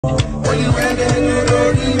Hey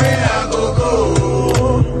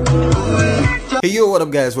yo, what up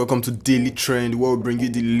guys, welcome to Daily Trend, where we bring you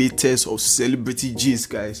the latest of celebrity gist,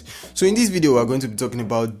 guys. So in this video we're going to be talking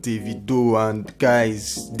about Davido, and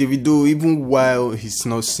guys, Davido, even while he's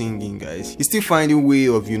not singing, guys, he's still finding way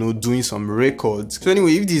of, doing some records. So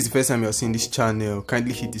anyway, if this is the first time you're seeing this channel,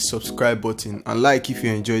 kindly hit the subscribe button and like if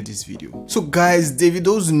you enjoyed this video. So guys,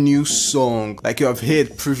 Davido's new song, like you have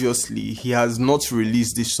heard previously, he has not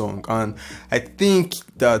released this song, and I think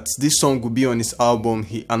that this song will be on his album.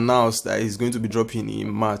 He announced that he's going to be dropping in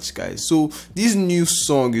March, guys. So this new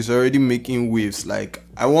song is already making waves. Like,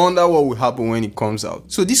 I wonder what will happen when it comes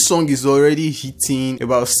out. So this song is already hitting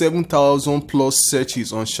about 7,000 plus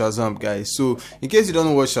searches on Shazam, guys. So in case you don't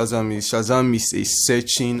know what Shazam is a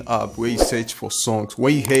searching app where you search for songs.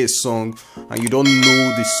 When you hear a song and you don't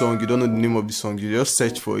know the song, you don't know the name of the song, you just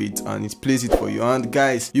search for it and it plays it for you. And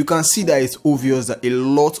guys, you can see that it's obvious that a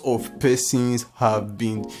lot of persons have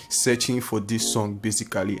been searching for this song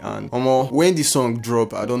basically. And when the song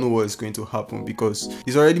drop, I don't know what is going to happen because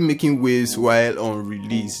it's already making waves while on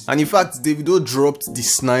release. And in fact, Davido dropped the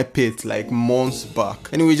snippet like months back.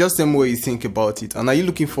 Anyway, just tell me what you think about it, and are you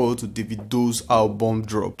looking forward to Davido's album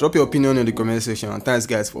drop? Drop your opinion in the comment section, and thanks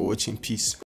guys for watching. Peace.